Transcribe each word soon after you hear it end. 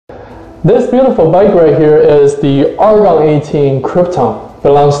This beautiful bike right here is the Argon 18 Krypton.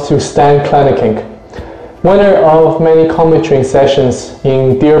 Belongs to Stan Kleniking, winner of many commentary sessions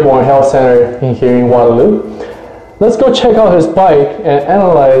in Dearborn Health Center here in Waterloo. Let's go check out his bike and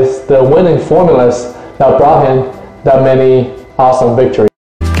analyze the winning formulas that brought him that many awesome victories.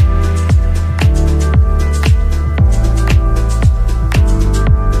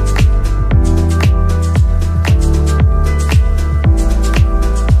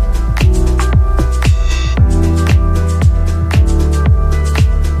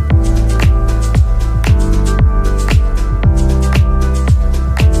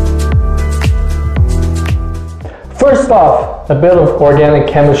 First off, a bit of organic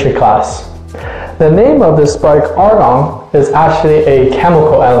chemistry class. The name of this bike, Argon, is actually a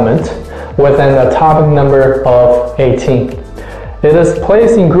chemical element with an atomic number of 18. It is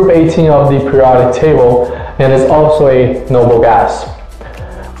placed in group 18 of the periodic table and is also a noble gas.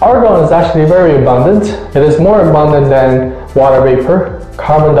 Argon is actually very abundant. It is more abundant than water vapor,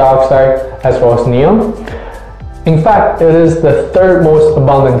 carbon dioxide, as well as neon. In fact, it is the third most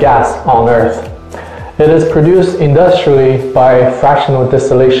abundant gas on Earth. It is produced industrially by fractional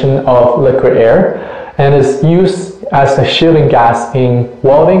distillation of liquid air and is used as a shielding gas in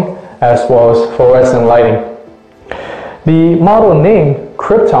welding as well as fluorescent lighting. The model name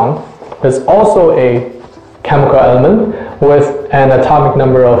Krypton is also a chemical element with an atomic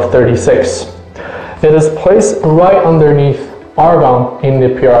number of 36. It is placed right underneath argon in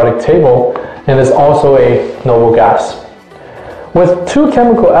the periodic table and is also a noble gas. With two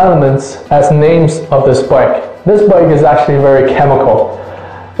chemical elements as names of this bike is actually very chemical,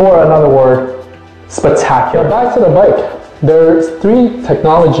 or another word, spectacular. Back to the bike. There's three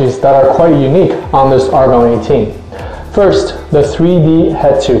technologies that are quite unique on this Argon 18. First, the 3D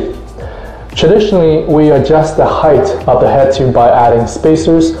head tube. Traditionally, we adjust the height of the head tube by adding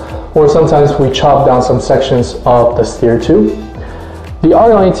spacers, or sometimes we chop down some sections of the steer tube. The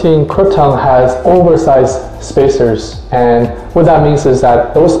Argon 18 Krypton has oversized spacers, and what that means is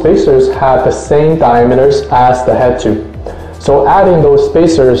that those spacers have the same diameters as the head tube. So adding those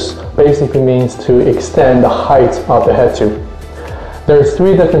spacers basically means to extend the height of the head tube. There's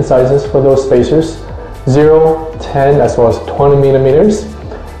three different sizes for those spacers, 0, 10, as well as 20 millimeters.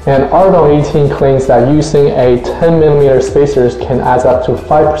 And Argon 18 claims that using a 10 millimeter spacers can add up to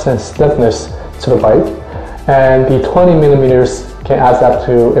 5% stiffness to the bike, and the 20 millimeters can add up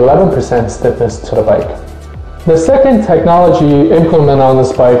to 11% stiffness to the bike. The second technology implemented on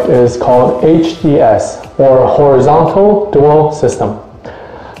this bike is called HDS, or Horizontal Dual System.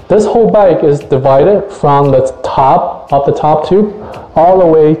 This whole bike is divided from the top of the top tube all the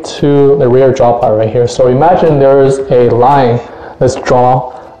way to the rear dropout right here. So imagine there is a line that's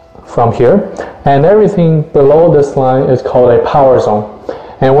drawn from here, and everything below this line is called a power zone.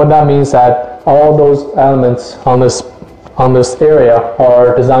 And what that means is that all those elements on this area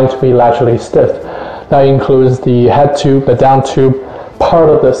are designed to be laterally stiff. That includes the head tube, the down tube, part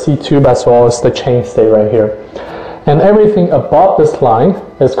of the seat tube, as well as the chainstay right here. And everything above this line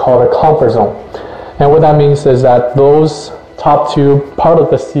is called a comfort zone. And what that means is that those top tube, part of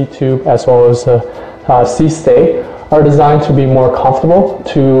the seat tube, as well as the seat stay, are designed to be more comfortable,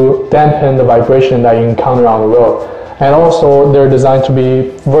 to dampen the vibration that you encounter on the road. And also, they're designed to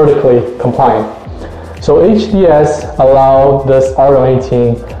be vertically compliant. So HDS allows this Argon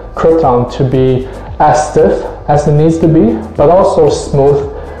 18 Krypton to be as stiff as it needs to be, but also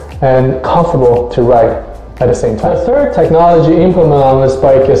smooth and comfortable to ride at the same time. The third technology implemented on this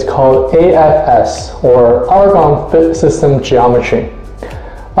bike is called AFS, or Argon Fit System Geometry.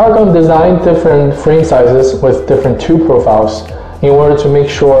 Argon designed different frame sizes with different tube profiles in order to make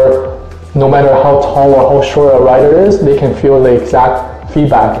sure no matter how tall or how short a rider is, they can feel the exact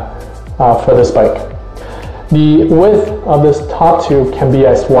feedback for this bike. The width of this top tube can be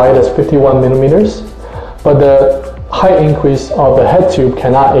as wide as 51 millimeters, but the height increase of the head tube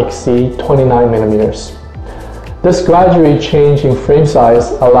cannot exceed 29 millimeters. This gradually change in frame size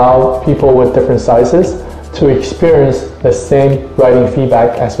allows people with different sizes to experience the same riding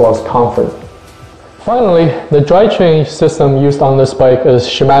feedback as well as comfort. Finally, the drivetrain system used on this bike is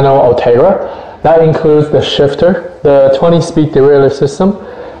Shimano Ultegra. That includes the shifter, the 20-speed derailleur system,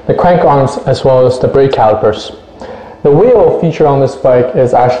 the crank arms, as well as the brake calipers. The wheel feature on this bike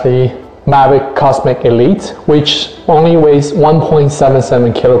is actually Mavic Cosmic Elite, which only weighs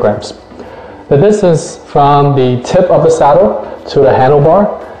 1.77 kilograms. The distance from the tip of the saddle to the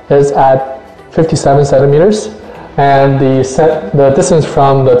handlebar is at 57 centimeters, and the distance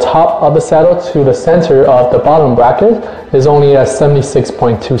from the top of the saddle to the center of the bottom bracket is only at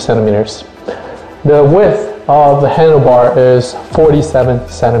 76.2 centimeters. The width of the handlebar is 47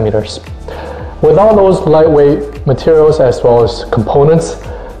 centimeters. With all those lightweight materials as well as components,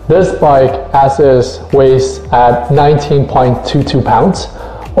 this bike as is weighs at 19.22 pounds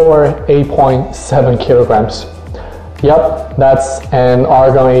or 8.7 kilograms. Yep, that's an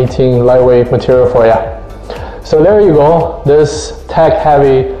Argon 18 lightweight material for you. So there you go, this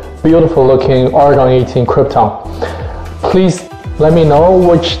tech-heavy, beautiful-looking Argon 18 Krypton. Please let me know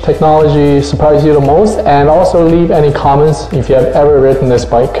which technology surprised you the most, and also leave any comments if you have ever ridden this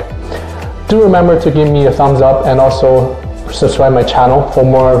bike. Do remember to give me a thumbs up and also subscribe my channel for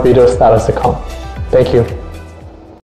more videos that is to come. Thank you.